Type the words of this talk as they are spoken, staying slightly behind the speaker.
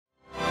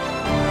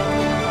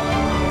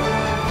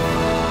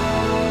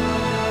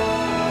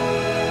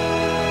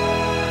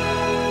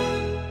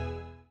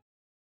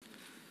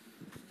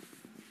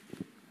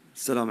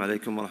Assalamu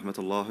alaikum wa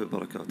rahmatullahi wa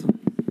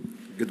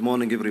barakatuh. Good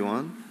morning,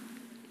 everyone.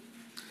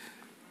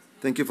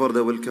 Thank you for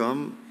the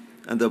welcome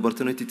and the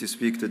opportunity to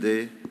speak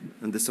today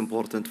in this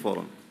important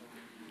forum.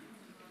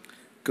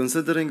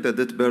 Considering the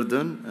debt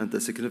burden and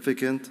the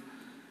significant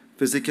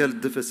fiscal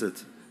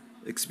deficit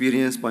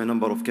experienced by a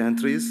number of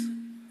countries,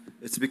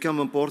 it's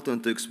become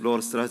important to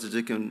explore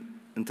strategic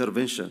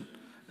intervention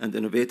and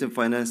innovative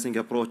financing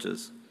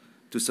approaches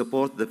to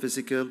support the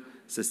fiscal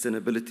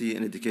sustainability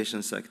in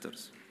education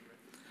sectors.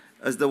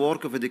 As the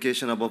work of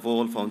Education Above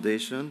All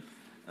Foundation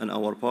and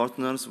our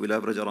partners will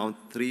average around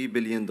 $3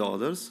 billion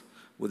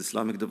with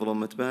Islamic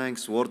Development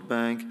Banks, World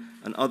Bank,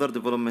 and other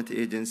development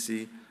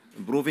agencies,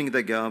 improving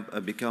the gap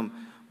and become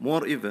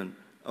more even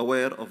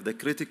aware of the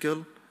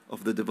critical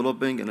of the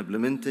developing and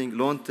implementing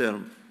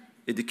long-term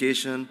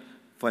education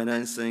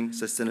financing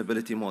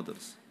sustainability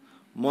models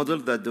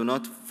that do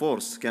not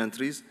force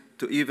countries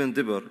to even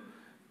dibber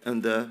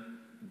in the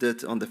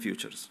debt on the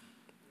futures.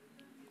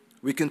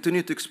 We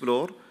continue to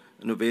explore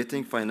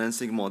innovating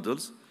financing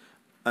models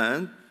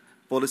and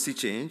policy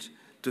change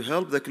to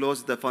help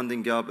close the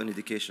funding gap in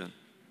education.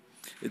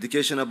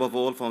 Education Above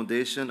All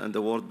Foundation and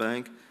the World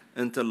Bank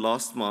until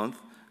last month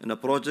in a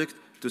project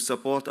to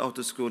support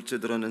out-of-school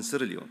children in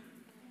Sierra Leone.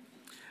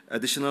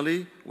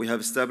 Additionally, we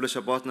have established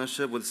a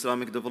partnership with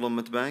Islamic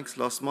Development Banks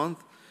last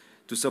month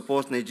to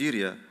support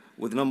Nigeria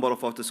with a number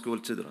of out-of-school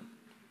children.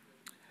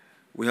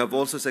 We have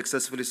also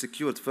successfully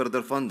secured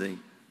further funding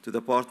to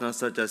the partners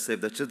such as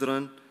Save the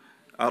Children,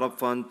 Arab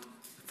Fund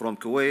from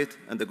Kuwait,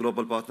 and the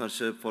Global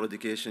Partnership for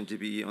Education,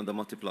 GBE, on the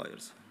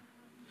multipliers.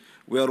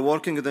 We are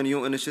working with a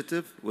new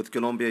initiative with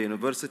Columbia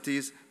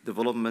University's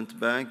Development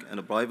Bank and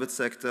the private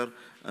sector,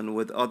 and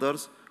with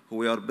others who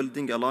we are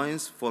building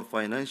alliance for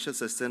financial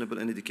sustainable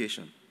in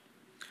education.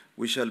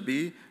 We shall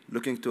be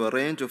looking to a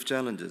range of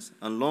challenges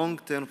and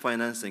long-term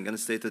financing,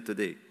 as stated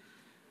today,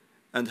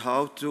 and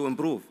how to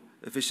improve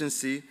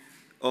efficiency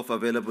of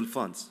available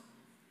funds.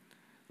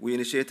 We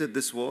initiated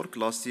this work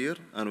last year,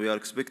 and we are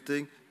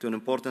expecting to an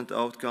important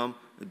outcome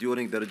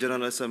during the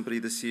General Assembly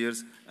this year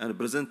and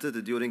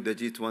presented during the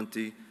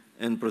G20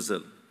 in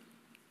Brazil.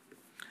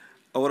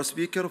 Our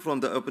speaker from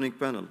the opening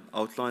panel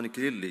outlined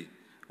clearly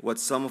what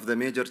some of the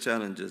major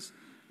challenges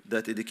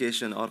that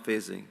education are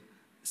facing,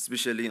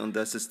 especially on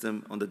the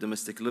system, on the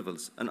domestic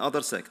levels and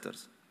other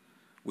sectors.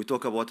 We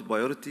talk about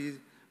priority,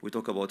 we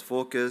talk about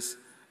focus,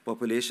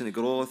 population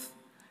growth,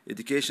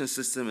 education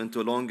system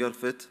into longer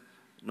fit,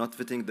 not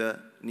fitting the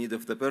need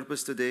of the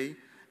purpose today,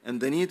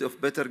 and the need of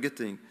better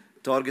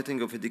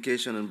targeting of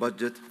education and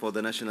budget for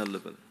the national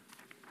level.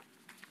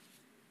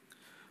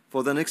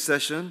 For the next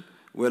session,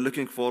 we're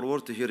looking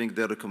forward to hearing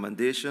their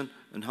recommendation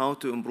on how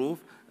to improve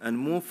and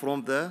move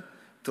from the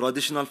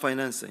traditional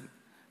financing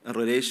in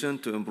relation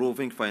to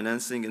improving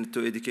financing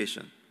into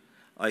education.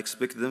 I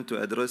expect them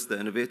to address the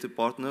innovative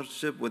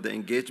partnership with the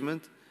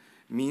engagement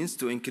means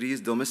to increase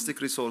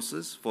domestic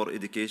resources for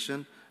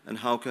education and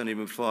how can we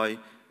modify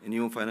a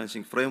new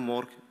financing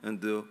framework and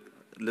the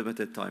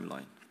limited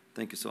timeline.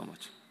 Thank you so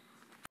much.